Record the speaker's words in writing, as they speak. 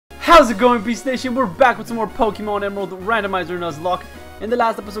How's it going, Beast Nation? We're back with some more Pokemon Emerald Randomizer Nuzlocke. In the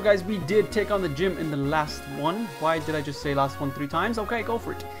last episode, guys, we did take on the gym in the last one. Why did I just say last one 3 times? Okay, go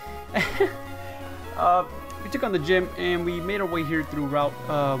for it. We took on the gym and we made our way here through Route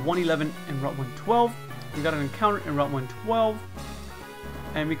 111 and Route 112. We got an encounter in Route 112.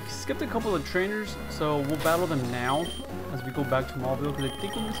 And we skipped a couple of trainers, so we'll battle them now as we go back to Mallville, because I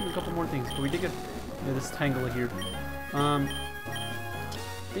think we're missing a couple more things. But we did get this Tangela here. I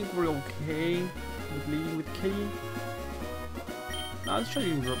think we're okay with leading with Kitty. Now let's try to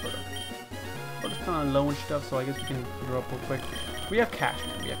use Roberta. Roberta's kind of low and stuff, so I guess we can put her up real quick. We have cash,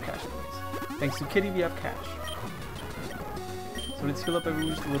 man. We have cash anyways. Thanks to Kitty, we have cash. So let's heal up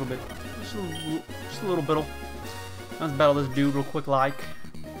everyone just a little bit. Just a little bit. Let's battle this dude real quick, like.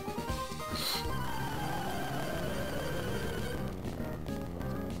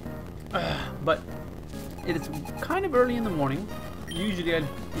 But it is kind of early in the morning. Usually I'd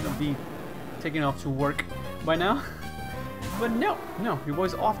be taking off to work by now. But no, your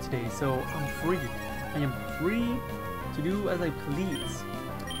boy's off today, so I'm free. I am free to do as I please.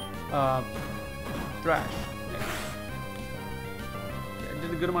 Thrash. Yeah, it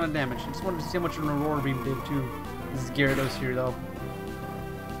did a good amount of damage. I just wanted to see how much an Aurora Beam did too. This is Gyarados here though.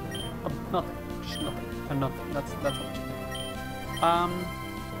 Nothing. Just nothing. And nothing. That's how much.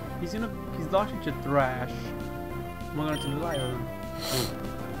 He's locked into Thrash. I'm going to rely on.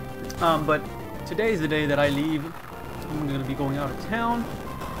 But today is the day that I leave. I'm going to be going out of town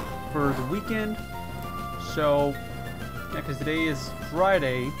for the weekend. So, yeah, because today is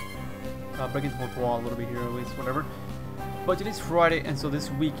Friday. Breaking the fourth wall a little bit here, at least, whatever. But today's Friday, and so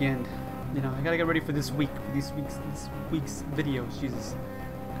this weekend, I gotta get ready for this week, for this week's videos. Jesus,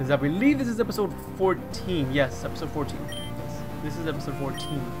 because I believe this is episode 14. Yes, episode 14. Yes, this is episode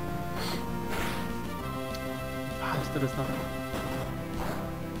 14. This dude is nothing.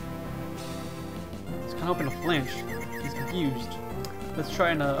 He's kind of hoping to flinch. He's confused. Let's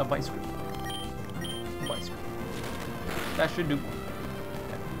try a Vice Grip. That should do more.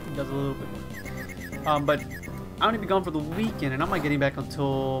 Yeah, it does a little bit more. But I'm gonna be gone for the weekend, and I'm not getting back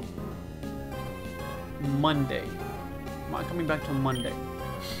until Monday. I'm not coming back till Monday.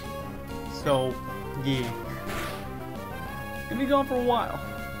 So, yeah. Gonna be gone for a while.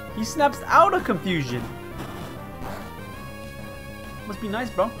 He snaps out of confusion. Must be nice,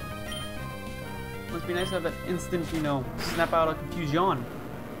 bro. Must be nice to have that instant, snap out of confusion.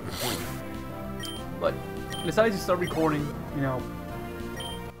 But I decided to start recording,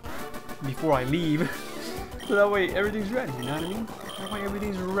 before I leave. So that way everything's ready, you know what I mean? That way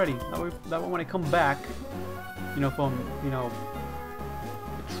everything's ready. That way when I come back, from, the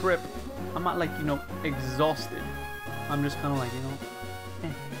trip, I'm not like, exhausted. I'm just kind of like,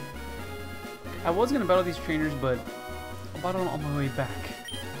 eh. I was gonna battle these trainers, but I'll battle them on my way back.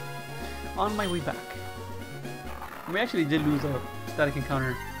 On my way back. We actually did lose a static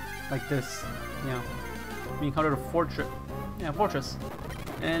encounter like this, We encountered a fortress,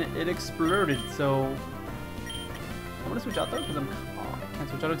 and it exploded. So I'm gonna switch out though, because I can't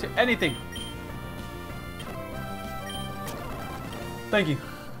switch out to anything. Thank you.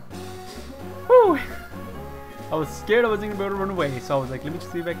 Woo! I was scared I wasn't gonna be able to run away, so I was like, let me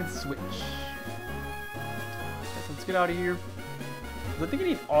just see if I can switch. Okay, so let's get out of here. I think I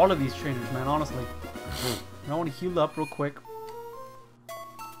need all of these trainers, man, honestly. I want to heal up real quick.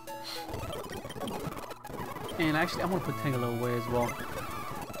 And actually, I'm going to put Tangela away as well.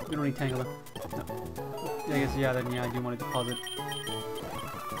 We don't need Tangela. No. I guess, yeah, then yeah, I do want to deposit.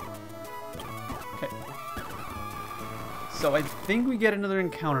 Okay. So I think we get another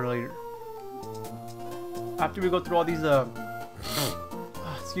encounter later. After we go through all these,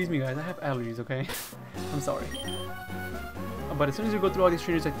 excuse me guys, I have allergies, okay? I'm sorry. But as soon as we go through all these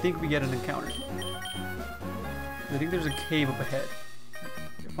trainers, I think we get an encounter. I think there's a cave up ahead,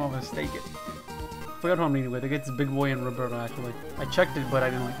 if I'm not mistaken. I forgot who I'm leading with. I get this big boy and Roberta, actually. I checked it, but I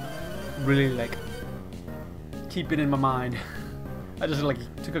didn't really keep it in my mind. I just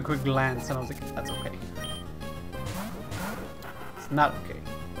took a quick glance and I was like, that's okay. It's not okay.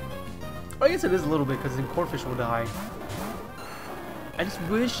 Well, I guess it is a little bit, because then Corphish will die. I just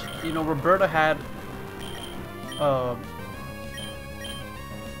wish, Roberta had a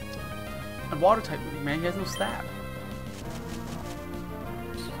water type move, man. He has no stab.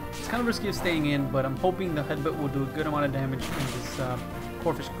 It's kind of risky of staying in, but I'm hoping the headbutt will do a good amount of damage and this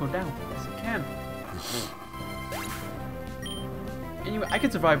Corphish can go down. Yes, it can. Anyway, I can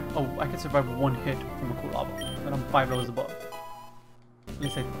survive. Oh, I can survive one hit from a Kulava, but I'm 5 levels above. At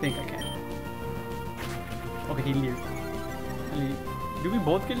least I think I can. Okay, he leered. Do we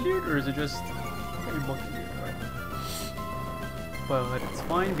both get leered, or is it just? Okay, we both get leered, right? but it's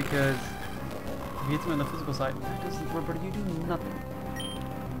fine because if he hits me on the physical side, that doesn't work, but you do nothing.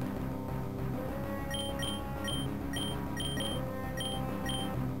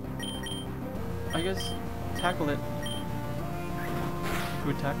 I guess tackle it. To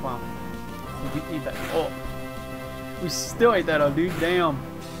attack, wow. We eat that. Oh, we still ate that up, dude. Damn.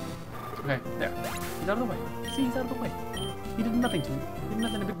 Okay, there. He's out of the way. See, he's out of the way. He did nothing to me. He did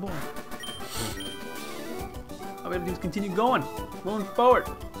nothing to big boy. All we gotta do is continue going. Moving forward.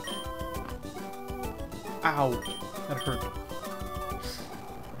 Ow. That hurt.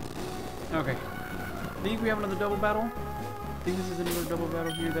 Okay. I think we have another double battle. I think this is another double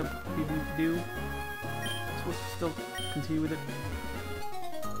battle here that we need to do. So we'll still continue with it.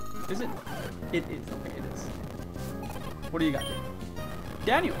 Is it? It is. Okay, it is. What do you got?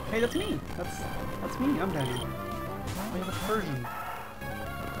 Daniel. Hey, that's me. That's me. I'm Daniel. We have a Persian.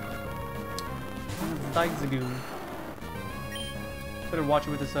 Zigzagoon. Better watch it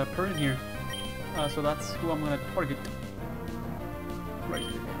with this Persian here. So that's who I'm gonna target. Right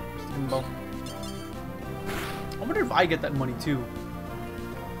here. Just give them both. I wonder if I get that money too.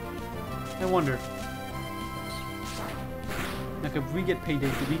 I wonder. Like if we get payday,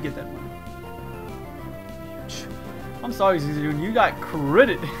 do we get that money? I'm sorry, Zigzagoon, you got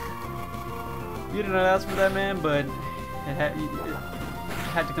credit. You didn't ask for that, man, but it had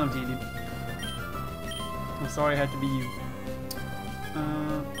to come to you, dude. I'm sorry it had to be you.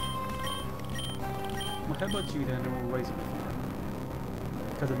 Well, how about you then, and we'll raise it before.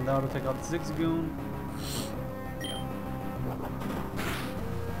 Because then that'll take out the Zigzagoon. Yeah.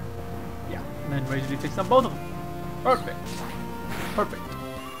 Yeah, and then Razor takes out both of them. Perfect. Perfect.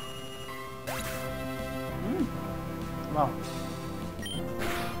 Wow.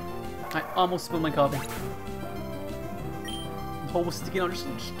 I almost spilled my coffee. The hole was sticking out just a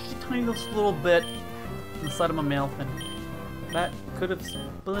tiny little bit on the side of my mouth, and that could have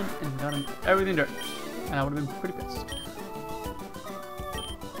spilled and gotten everything dirt. And I would have been pretty pissed.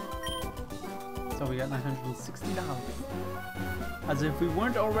 So we got $960. As if we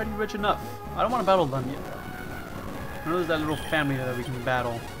weren't already rich enough. I don't want to battle them yet. I know there's that little family there that we can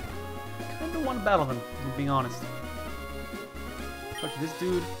battle. I kind of want to battle them, if I'm being honest. Talk to this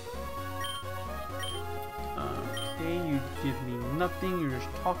dude. Okay, you give me nothing. You're just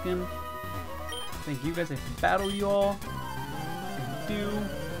talking. Thank you guys. I have to battle you all. I do.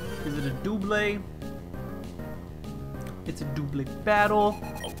 Is it a double? It's a double battle.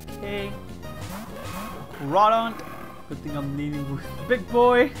 Okay. Rodont. Good thing I'm leading with big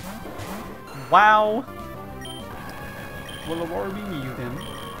boy. Wow. Well, Aurora beam you then.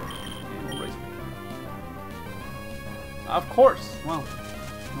 And we'll raise me. Of course. Well,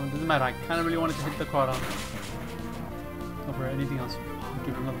 it doesn't matter. I kind of really wanted to hit the Crawdon over anything else. I'll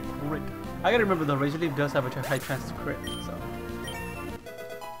give it another crit. I gotta remember though, Razor Leaf does have a high chance to crit, so.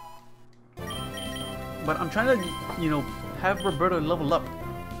 But I'm trying to, you know, have Roberta level up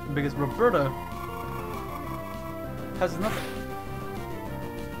because Roberta has nothing.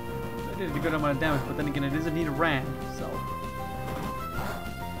 It did a good amount of damage, but then again, it is a need a Rand, so.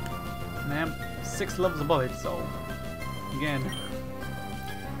 And I'm 6 levels above it, so. Again,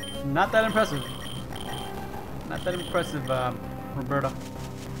 not that impressive. Not that impressive, Roberta.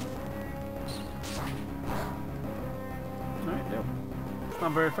 Alright, there. It's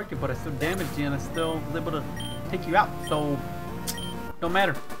not very effective, but I still damaged you and I still was able to take you out, so don't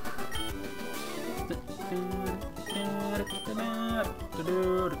matter.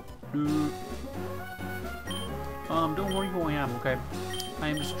 Don't worry who I am, okay? I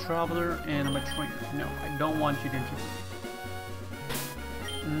am just a traveler and I'm a trainer. No, I don't want you to introduce me.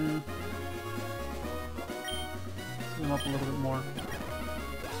 Zoom up a little bit more.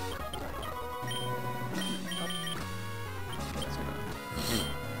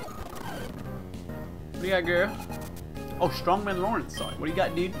 What do you got, girl? Oh, Strongman Lawrence. Sorry. What do you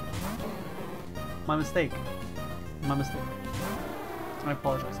got, dude? My mistake. My mistake. I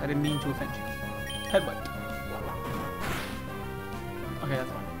apologize. I didn't mean to offend you. Headbutt. Okay, that's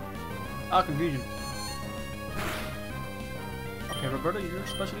fine. Ah, confusion. Okay, Roberta, you're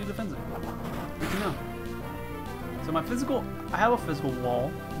especially defensive. Good to know. So my physical, I have a physical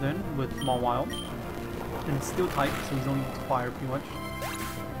wall then with Mawile, and it's still tight, so he's only fire pretty much.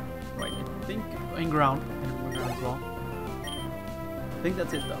 Right, I think, and ground as well. I think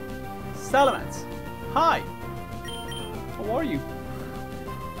that's it though. Salamence, hi. How are you?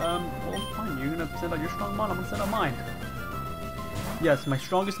 Well, fine. You're gonna send out your strong mon. I'm gonna send out mine. Yes, my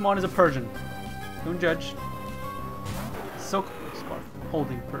strongest mon is a Persian. Don't judge. Silk Scarf,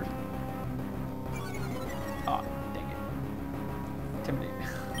 holding Persian. Ah, dang it. Intimidate.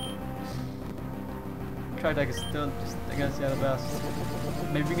 Tri Attack is still just, I guess, yeah, the best.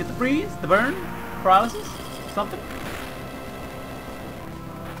 Maybe we get the freeze, the burn, paralysis, something.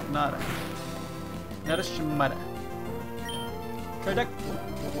 Nada. Nada shimada. Tri Attack.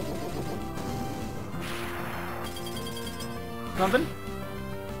 Something.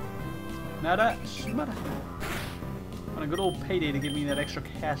 Nada shimada. On a good old payday to give me that extra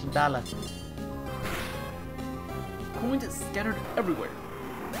cash dollar. Coins are scattered everywhere.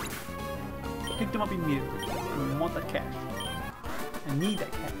 Pick them up immediately. I want that cash. I need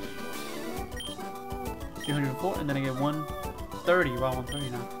that cash. 304, and then I get 130. Wow, 130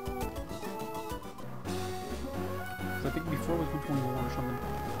 now. So I think before was 121 or something.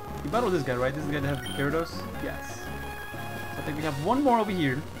 We battled this guy, right? This is the guy that has Gyarados? Yes. So I think we have one more over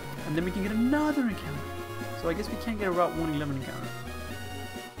here, and then we can get another encounter. So I guess we can't get a Route 111 encounter.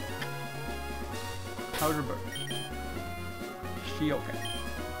 How's your bird? She okay?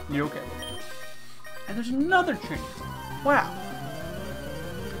 You okay? And there's another trainer. Wow.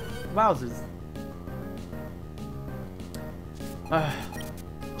 Wowzers.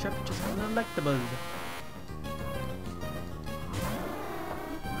 Chef just unelectable.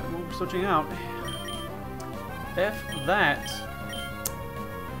 What we're switching out. F that.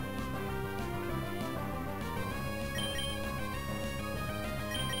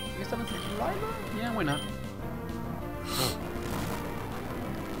 I guess that was Lila? Yeah, why not?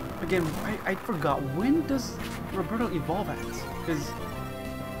 Again, I forgot, when does Roberto evolve at? Because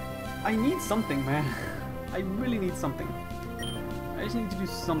I need something, man. I really need something. I just need to do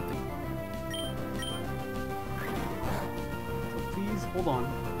something. So please, hold on.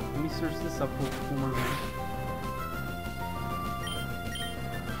 Let me search this up one more time.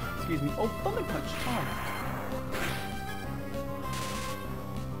 Excuse me. Oh, Thunder Punch.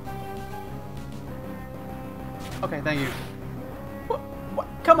 Oh. Okay, thank you. What?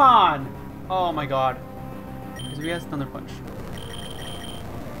 Come on! Oh my god. Because we have Thunder Punch.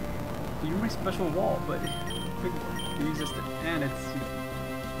 You're my special wall, but you resist it. And it's,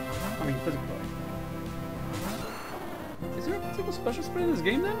 I mean, physical. Is there a physical special spread in this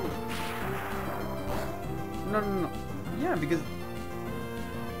game then? No. Yeah, because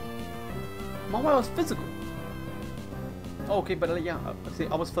Mobile is physical. Oh, okay, but yeah, see,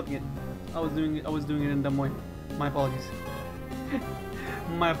 I was flipping it. I was doing it in a dumb way. My apologies.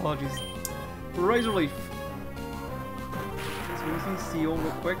 My apologies. Razor Leaf. So let me see Seal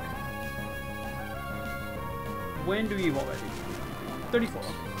real quick. When do we evolve at? 34.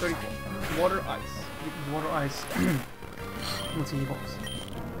 34. Water, ice. Water, ice. Let's see, he evolves.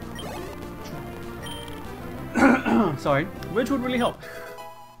 Sorry. Which would really help.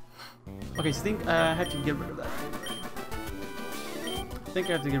 Okay, so I think I have to get rid of that. I think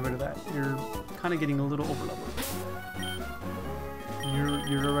I have to get rid of that. You're kind of getting a little over leveled.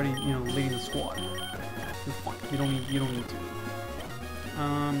 You're already, you know, leading the squad. You're fine. You don't need to.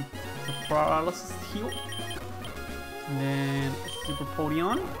 So paralysis heal. And then Super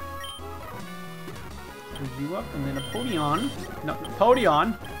Podion. Put you up, and then a Podion. No,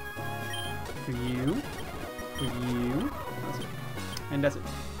 Podion. For you. For you. That's it. And that's it.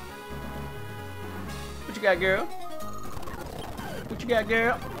 What you got, girl? What you got,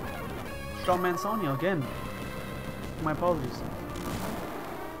 girl? Strongman Sonya again. My apologies.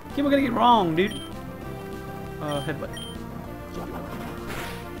 Keep on getting it wrong, dude. Headbutt.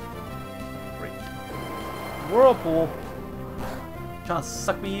 Great. Whirlpool. Trying to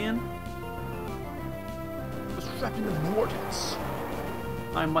suck me in. I was trapped in the vortex.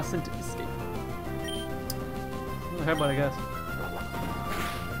 I mustn't escape. Headbutt, I guess.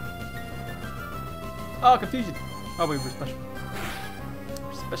 Oh, confusion. Oh wait, we're special.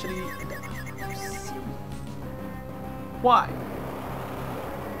 Especially. Why?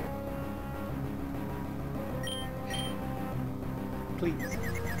 Please.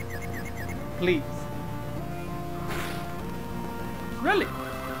 Please. Really?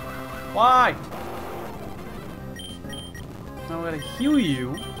 Why? Now I'm gonna heal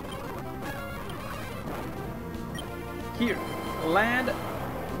you. Here. Land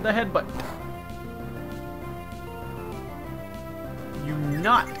the headbutt. You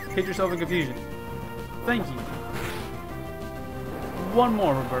not hit yourself in confusion. Thank you. One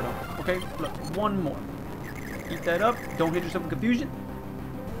more, Roberto. Okay? Look, one more. Eat that up. Don't hit yourself in confusion.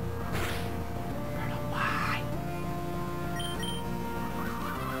 Roberto, why?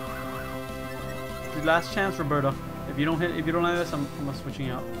 Your last chance, Roberto. If you don't land this, I'm switching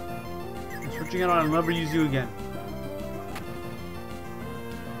out. I'm switching out. I'll never use you again.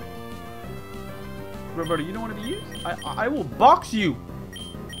 Roberto, you don't want to be used? I will box you.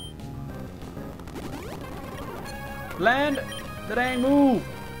 Land that ain't move.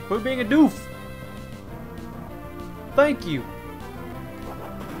 Quit being a doof. Thank you.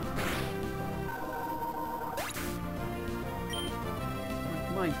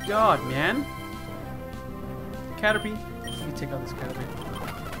 My God, man. Caterpie. Let me take out this Caterpie.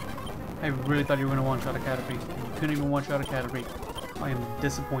 I really thought you were gonna one-shot a Caterpie. You couldn't even one-shot a Caterpie. I am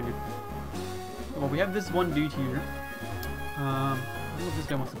disappointed. Well, we have this one dude here. I don't know if this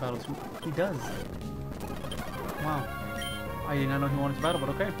guy wants to battle too. He does. Wow. I did not know he wanted to battle, but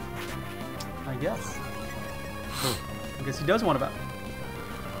okay. I guess. I guess he does want to battle.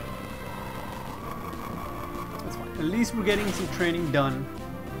 That's fine. At least we're getting some training done.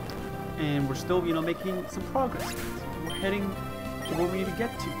 And we're still, you know, making some progress. We're heading to where we need to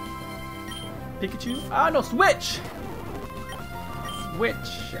get to. Pikachu? Ah, no, switch!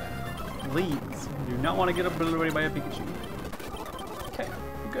 Switch. Please. Do not want to get obliterated by a Pikachu. Okay,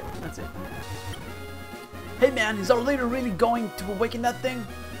 we're good. That's it. Hey man, is our leader really going to awaken that thing?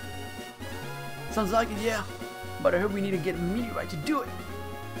 Sounds like it, yeah. But I heard we need to get a meteorite to do it.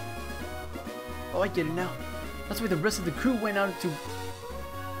 Oh, I get it now. That's why the rest of the crew went out to...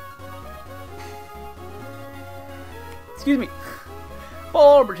 Excuse me.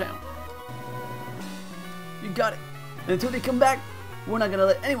 Fall over town. You got it. And until they come back, we're not gonna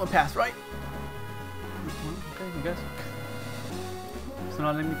let anyone pass, right? Okay, you guys. So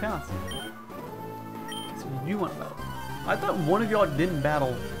not letting me pass. So you want to battle. I thought one of y'all didn't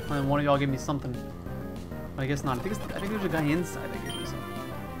battle, and one of y'all gave me something. But I guess not. I think there's a guy inside that gave me something.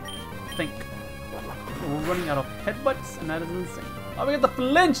 I think. So we're running out of headbutts, and that is insane. Oh, we got the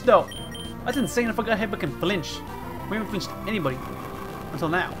flinch though. That's insane. If I got headbutt can flinch. We haven't flinched anybody until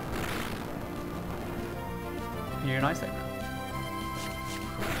now. You're an eyesight now.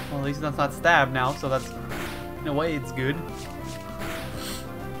 Well, at least that's not stabbed now, so that's, in a way, it's good.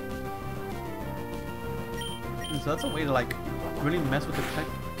 And so that's a way to, like, really mess with the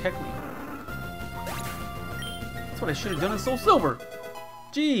Kecleon. That's what I should have done in Soul Silver.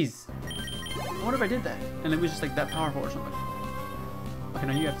 Jeez. I wonder if I did that. And it was just, like, that powerful or something. Okay,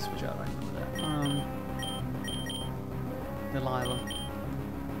 no, you have to switch out. I remember that. Delilah.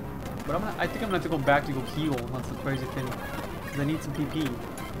 But I think I'm gonna have to go back to go heal. That's the crazy thing. Because I need some PP.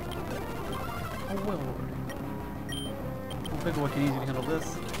 Oh well, Lord. Pickle can easily handle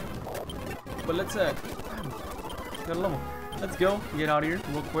this. But let's got a level. Let's go get out of here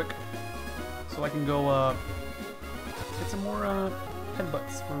real quick, so I can go get some more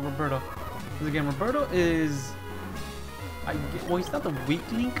headbutts for Roberto. Because again, Roberto is well, he's not the weak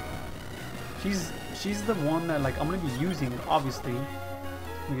link. She's the one that, like, I'm gonna be using, obviously,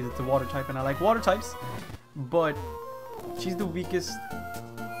 because it's a water type and I like water types, but she's the weakest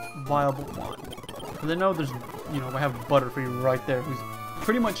viable one. Because I know there's, you know, I have Butterfree right there, who's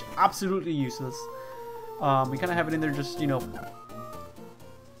pretty much absolutely useless. We kind of have it in there just, you know,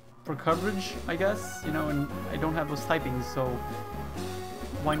 for coverage, I guess, you know, and I don't have those typings, so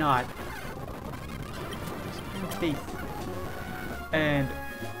why not? Faith. And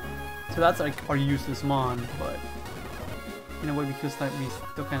so that's like our useless Mon, but in a way because like we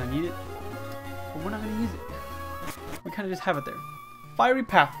still kind of need it, but we're not gonna use it. We kind of just have it there. Fiery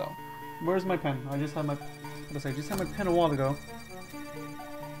Path though. Where's my pen? I just had my. What was I? Just had my pen a while ago.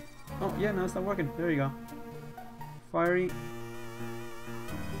 Oh yeah, no, it's not working. There you go. Fiery.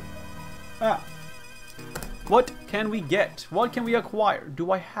 Ah. What can we get? What can we acquire?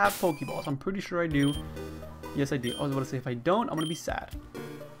 Do I have Pokeballs? I'm pretty sure I do. Yes, I do. I was about to say if I don't, I'm gonna be sad.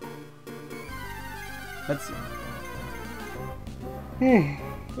 Let's see.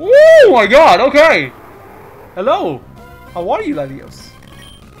 Oh my God! Okay. Hello. How are you, Latios?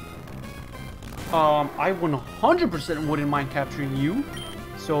 I 100% wouldn't mind capturing you.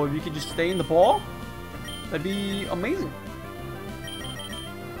 So if you could just stay in the ball, that'd be amazing.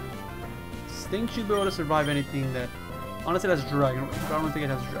 Sting should be able to survive anything that. Honestly, that's Dragon. I don't think it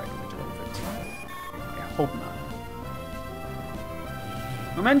has Dragon. I hope not.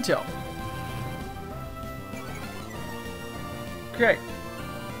 Memento. Okay.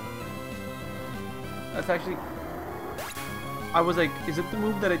 That's actually. I was like, is it the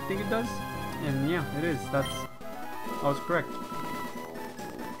move that I think it does? And yeah, it is. I was correct.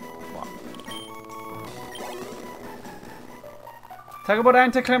 Wow. Talk about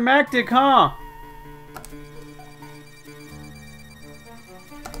anticlimactic, huh?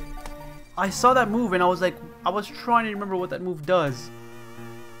 I saw that move and I was like, I was trying to remember what that move does.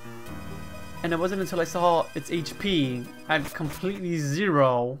 And it wasn't until I saw its HP at completely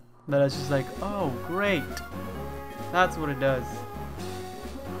 0 that I was just like, oh, great. That's what it does.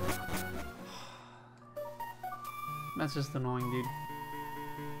 That's just annoying, dude.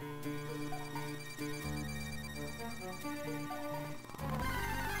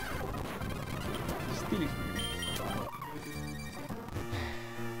 Steely's weird.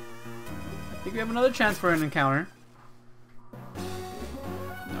 think we have another chance for an encounter.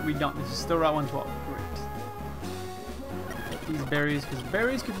 No, we don't. This is still Route 112. Great. Get these berries, because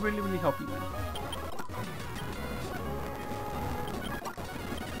berries could really, really help you.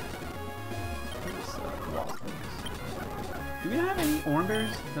 Do we have any orange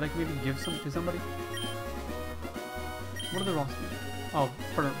berries that I can maybe give some to somebody? What are the rocks do? Oh,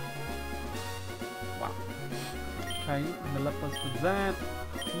 for wow. Okay, and the left was for that.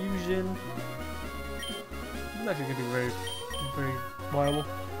 Fusion. This is actually gonna be very, very viable.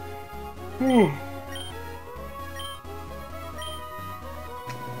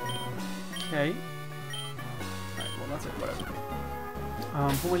 Okay. Alright, well that's it, whatever.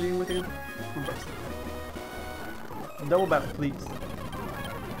 Who am I leading with again? Double battle, please.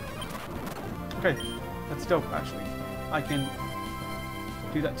 Okay, that's dope actually. I can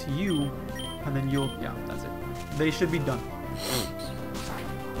do that to you, and then you'll, yeah, that's it. They should be done.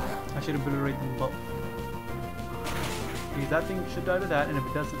 I should obliterate them both. Because that thing should die to that, and if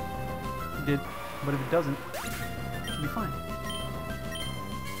it doesn't, it did. But if it doesn't, it'll be fine.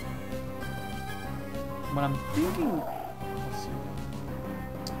 But I'm thinking, let's see.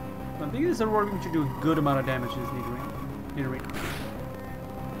 I'm thinking this reward should do a good amount of damage to this Nidorino.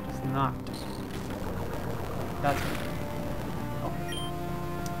 Just not. That's it. Oh.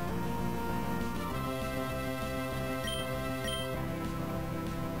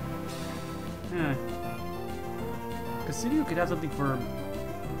 Yeah. Cassidio could have something for a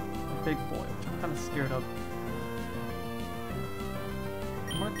big boy, which I'm kind of scared of.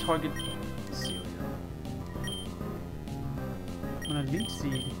 I'm gonna target Cassidio. I'm gonna leech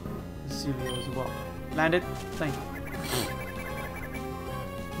seed Cassidio as well. Landed. Thank you.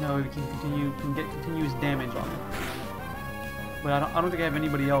 Now we can get continuous damage on it. But I don't think I have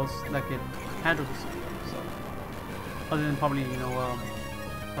anybody else that could handle this. So other than probably, you know,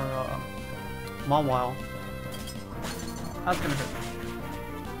 Mawile. That's gonna hurt.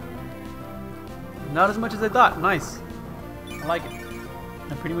 Not as much as I thought. Nice. I like it.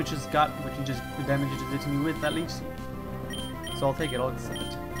 I pretty much just got what you just the damage you just did to me with that leech seed. So I'll take it. I'll accept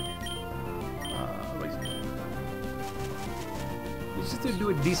it. It's just to do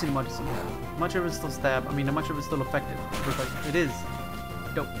a decent amount of damage. Much of it's still stab. I mean, much of it's still effective. But it is.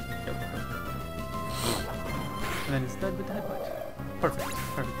 Dope. And then it's dead with the headbutt. Perfect.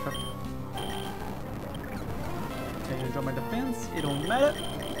 Okay, I'm gonna drop my defense. It don't matter.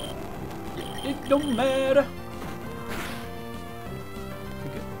 It don't matter.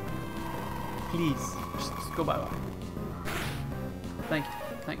 Okay. Please, just go bye. Thank you.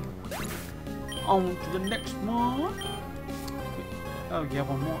 On to the next one. Oh, you have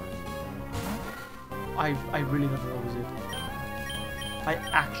one more. I really thought that was it. I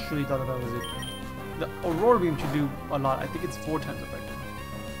actually thought that was it. The Aurora Beam should do a lot. I think it's 4 times effective.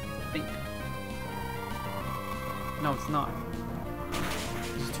 I think. No, it's not.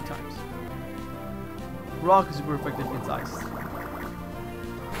 It's 2 times. Rock is super effective against ice.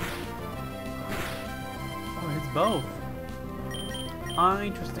 Oh, it's both.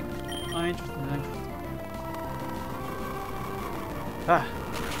 Interesting. Ah.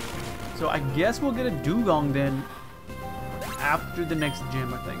 So I guess we'll get a Dugong then after the next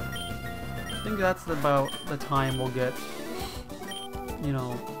gym, I think. I think that's about the time we'll get, you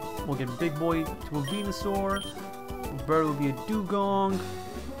know, we'll get Big Boy to a Venusaur, Bird will be a Dugong.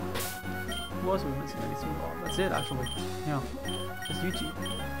 Who else are we missing? That's it, actually. Yeah, just you two.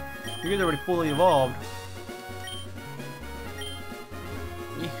 You guys are already fully evolved.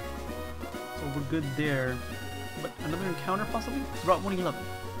 So we're good there. But another encounter possibly? Route 111.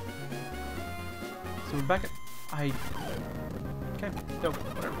 So we're back at... Okay, dope,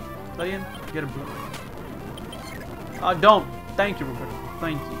 whatever. Let in, get a blue. Don't! Thank you, Roberto.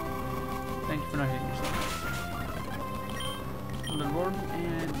 Thank you. Thank you for not hitting yourself. Another orb,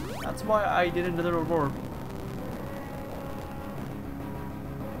 and that's why I did another orb.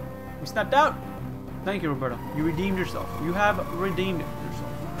 We snapped out! Thank you, Roberto. You redeemed yourself. You have redeemed yourself.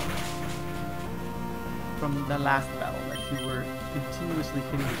 From the last battle that you were continuously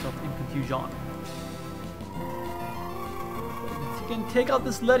hitting yourself in confusion. If you can take out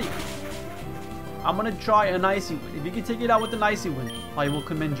this Letty, I'm gonna try an Icy Wind. If you can take it out with an Icy Wind, I will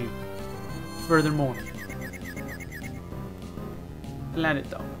commend you. Furthermore. Land it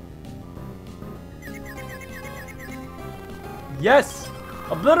though. Yes!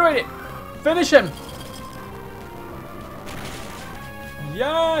 Obliterate it! Finish him!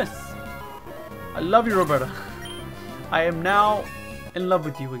 Yes! I love you, Roberta. I am now in love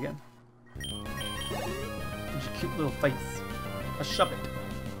with you again. Your cute little face. A shove it.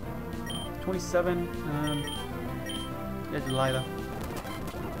 27. Yeah, Delilah.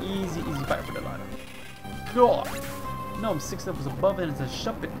 Easy fight for Delilah. God. No, I'm 6 levels above and it's a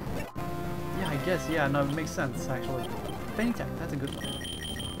Shuppet. Yeah, I guess. Yeah, no, it makes sense actually. Feint Attack, that's a good one.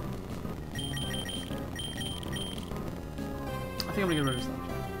 I think I'm gonna get rid of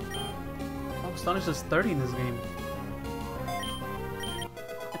Astonish. Oh, Astonish does 30 in this game.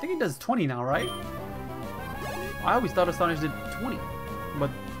 I think it does 20 now, right? I always thought Astonish did 20, but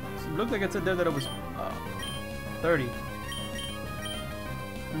it looked like it said there that it was 30.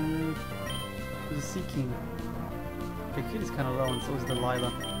 There's a Sea King. Okay, Kid is kind of low, and so is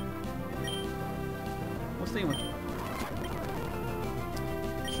Delilah. We'll stay with it.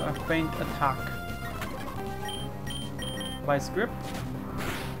 So I Feint Attack. By script.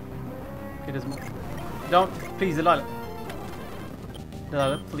 Okay, there's more. Don't, please, Delilah.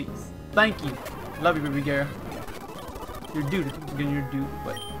 Delilah, please. Thank you. Love you, baby girl. You're dude. Again, you're dude,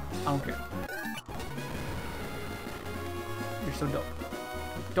 but I don't care. You're so dope.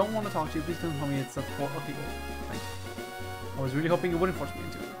 Don't want to talk to you. Please don't tell me it's a 4. Okay, good. Thank you. I was really hoping you wouldn't force me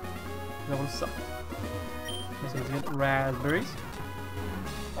into it. That would have sucked. Okay, so let's get raspberries.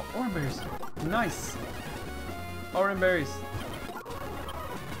 Oh, orange berries. Nice. Orange berries.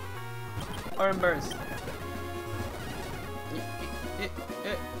 Orange berries.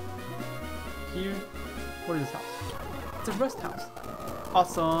 Here. What is this house? It's a rest house.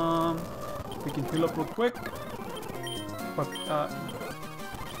 Awesome. We can heal up real quick.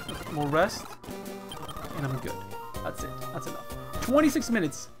 More rest. And I'm good. That's it. That's enough. 26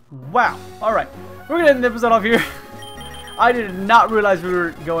 minutes. Wow. Alright. We're going to end the episode off here. I did not realize we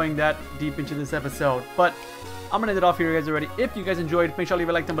were going that deep into this episode. But I'm going to end it off here, guys, already. If you guys enjoyed, make sure to leave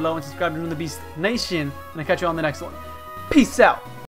a like down below and subscribe to the Beast Nation. And I'll catch you on the next one. Peace out.